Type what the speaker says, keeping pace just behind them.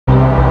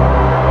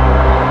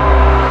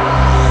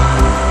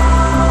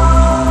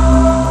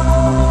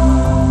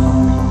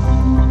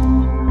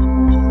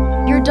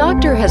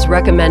has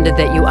recommended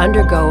that you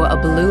undergo a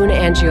balloon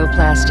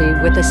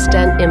angioplasty with a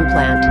stent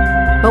implant.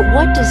 But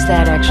what does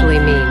that actually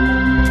mean?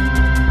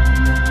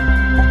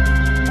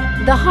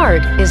 The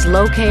heart is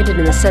located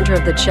in the center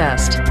of the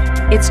chest.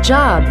 Its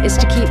job is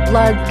to keep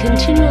blood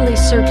continually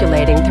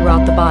circulating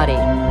throughout the body.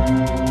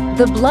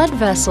 The blood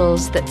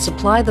vessels that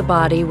supply the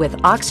body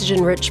with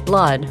oxygen-rich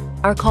blood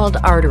are called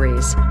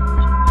arteries.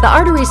 The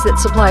arteries that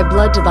supply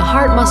blood to the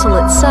heart muscle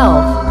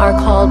itself are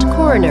called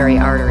coronary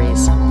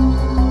arteries.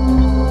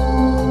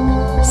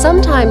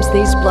 Sometimes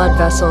these blood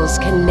vessels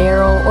can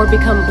narrow or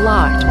become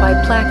blocked by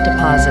plaque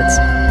deposits,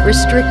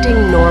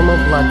 restricting normal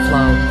blood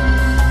flow.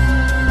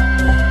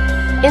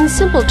 In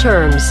simple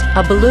terms,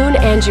 a balloon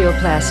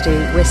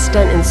angioplasty with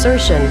stent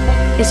insertion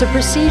is a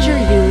procedure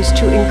used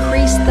to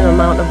increase the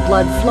amount of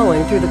blood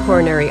flowing through the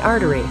coronary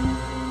artery.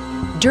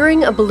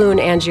 During a balloon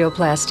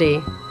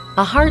angioplasty,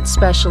 a heart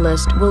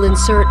specialist will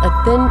insert a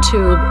thin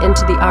tube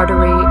into the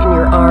artery in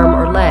your arm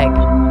or leg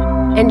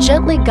and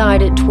gently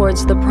guide it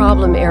towards the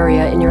problem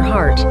area in your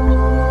heart.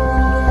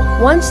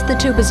 Once the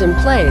tube is in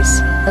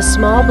place, a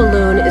small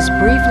balloon is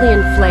briefly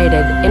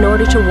inflated in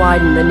order to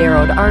widen the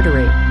narrowed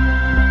artery.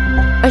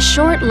 A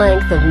short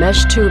length of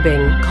mesh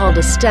tubing, called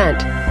a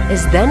stent,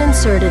 is then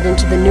inserted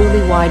into the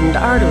newly widened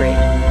artery.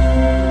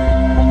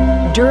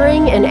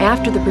 During and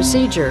after the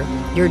procedure,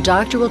 your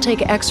doctor will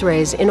take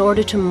x-rays in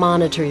order to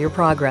monitor your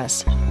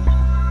progress.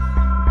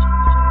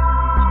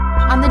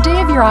 On the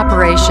day of your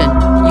operation,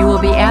 you will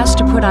be asked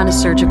to put on a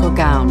surgical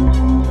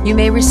gown. You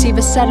may receive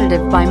a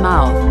sedative by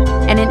mouth,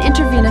 and an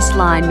intravenous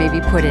line may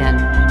be put in.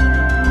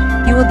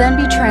 You will then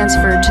be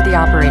transferred to the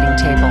operating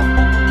table.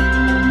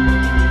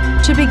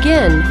 To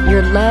begin,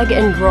 your leg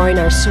and groin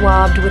are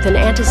swabbed with an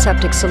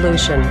antiseptic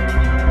solution.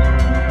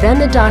 Then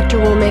the doctor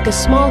will make a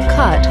small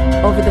cut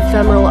over the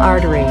femoral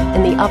artery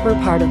in the upper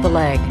part of the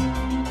leg.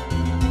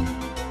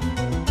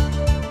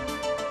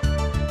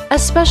 A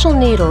special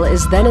needle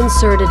is then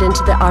inserted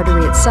into the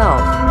artery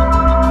itself.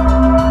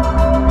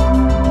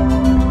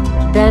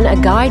 Then a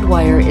guide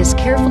wire is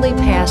carefully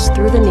passed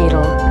through the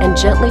needle and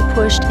gently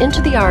pushed into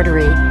the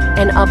artery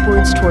and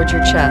upwards towards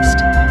your chest.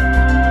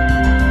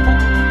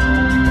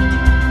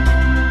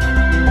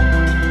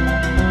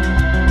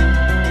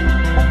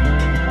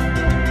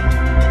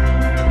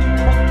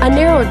 A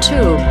narrow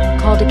tube,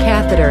 called a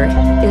catheter,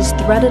 is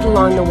threaded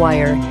along the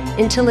wire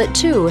until it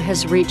too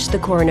has reached the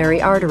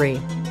coronary artery.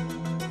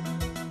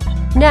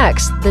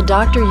 Next, the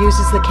doctor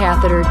uses the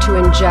catheter to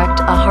inject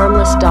a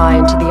harmless dye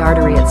into the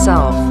artery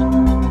itself.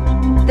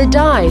 The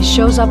dye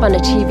shows up on a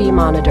TV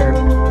monitor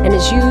and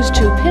is used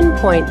to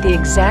pinpoint the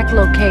exact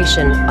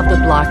location of the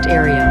blocked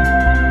area.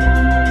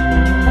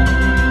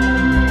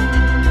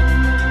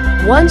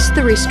 Once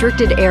the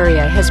restricted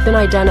area has been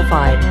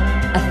identified,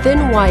 a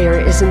thin wire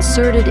is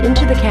inserted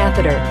into the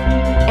catheter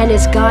and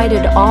is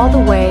guided all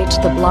the way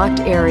to the blocked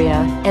area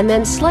and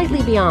then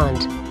slightly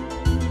beyond.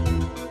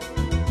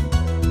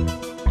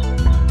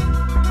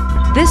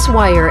 This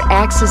wire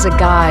acts as a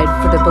guide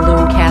for the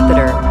balloon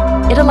catheter.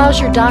 It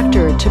allows your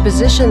doctor to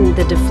position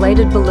the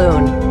deflated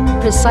balloon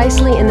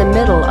precisely in the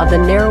middle of the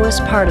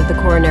narrowest part of the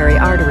coronary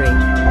artery.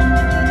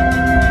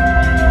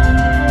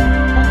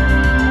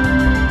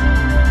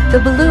 The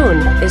balloon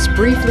is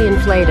briefly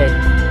inflated.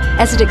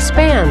 As it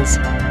expands,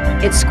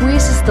 it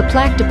squeezes the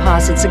plaque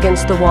deposits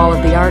against the wall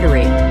of the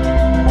artery.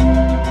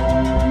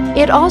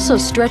 It also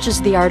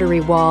stretches the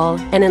artery wall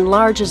and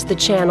enlarges the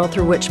channel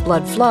through which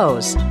blood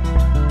flows.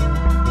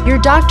 Your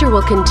doctor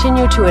will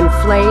continue to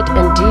inflate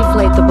and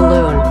deflate the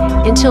balloon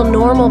until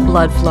normal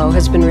blood flow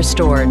has been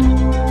restored.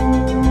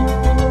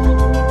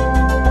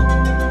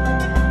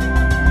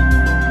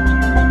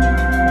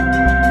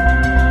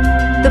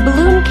 The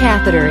balloon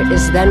catheter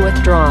is then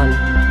withdrawn,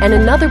 and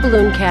another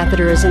balloon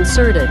catheter is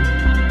inserted.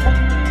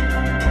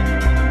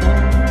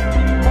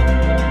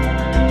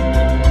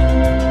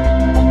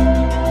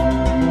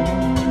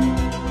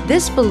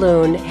 This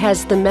balloon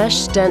has the mesh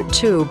stent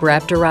tube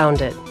wrapped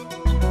around it.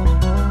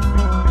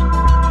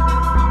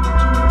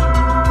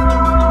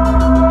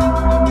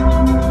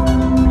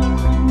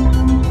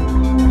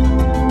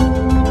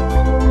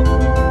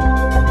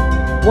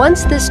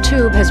 Once this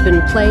tube has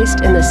been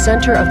placed in the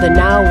center of the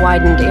now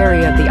widened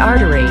area of the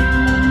artery,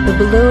 the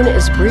balloon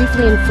is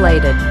briefly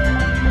inflated.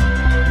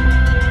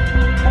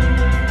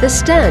 The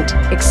stent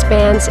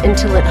expands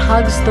until it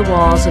hugs the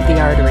walls of the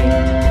artery.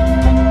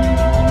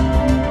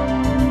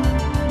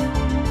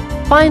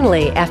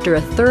 Finally, after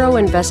a thorough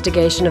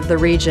investigation of the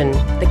region,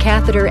 the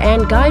catheter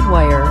and guide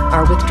wire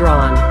are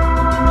withdrawn,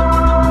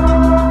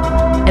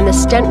 and the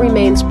stent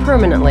remains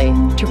permanently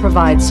to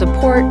provide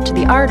support to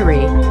the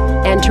artery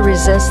and to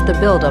resist the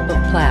buildup of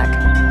plaque.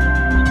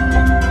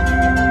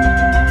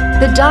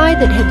 The dye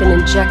that had been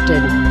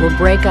injected will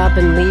break up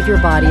and leave your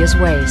body as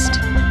waste.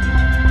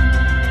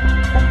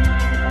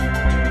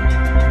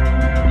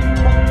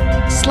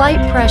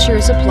 Slight pressure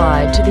is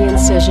applied to the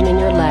incision in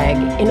your leg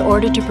in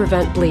order to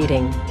prevent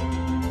bleeding.